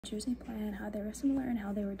Jersey plan, how they were similar and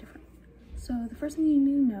how they were different. So the first thing you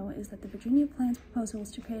need to know is that the Virginia plan's proposal was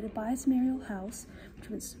to create a bicameral house, which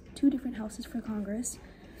was 2 different houses for Congress,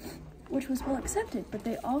 which was well accepted, but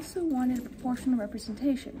they also wanted proportional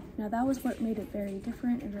representation. Now that was what made it very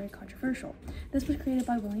different and very controversial. This was created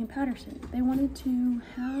by William Patterson. They wanted to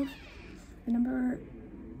have a number,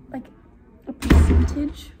 like a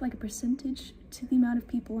percentage to the amount of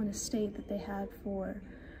people in a state that they had for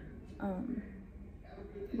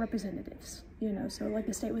representatives, you know, so like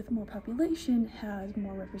a state with more population has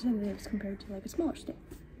more representatives compared to like a smaller state.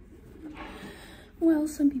 Well,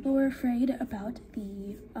 some people were afraid about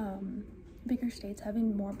the bigger states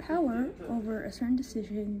having more power over a certain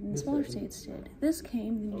decision than the smaller states did. This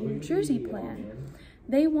came in the New Jersey plan.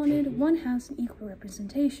 They wanted 1 house and equal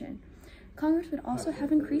representation. Congress would also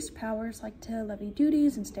have increased powers like to levy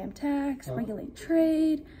duties and stamp tax, regulate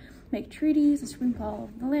trade, make treaties, the supreme law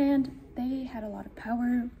of the land. They had a lot of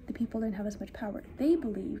power. The people didn't have as much power. They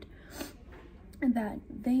believed that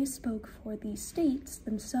they spoke for the states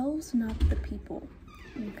themselves, not the people.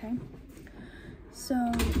 Okay?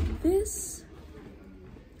 So this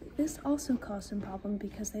also caused some problem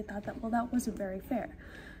because they thought that, well, that wasn't very fair.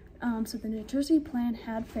 So the New Jersey plan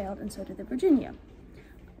had failed, and so did the Virginia.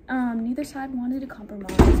 Neither side wanted to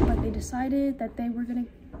compromise, but they decided that they were going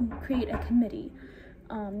to create a committee.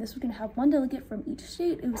 This was going to have 1 delegate from each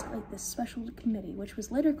state. It was like this special committee, which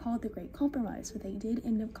was later called the Great Compromise. So they did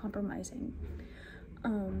end up compromising.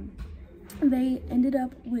 They ended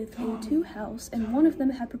up with a 2 house, and one of them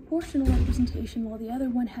had proportional representation while the other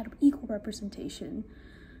one had equal representation.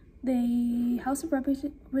 The House of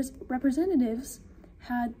Representatives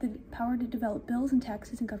had the power to develop bills and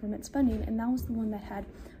taxes and government spending, and that was the one that had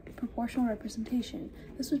proportional representation.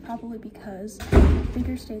 This was probably because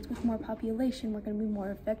bigger states with more population were going to be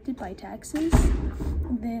more affected by taxes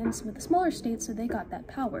than some of the smaller states, so they got that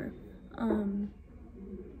power.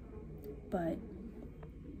 But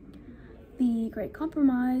the Great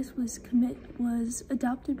Compromise was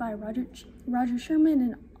adopted by Roger Sherman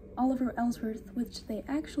and Oliver Ellsworth, which they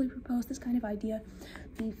actually proposed this kind of idea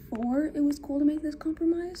before it was cool to make this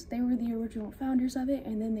compromise. They were the original founders of it,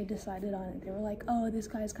 and then they decided on it. They were like, oh, this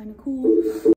guy's kind of cool.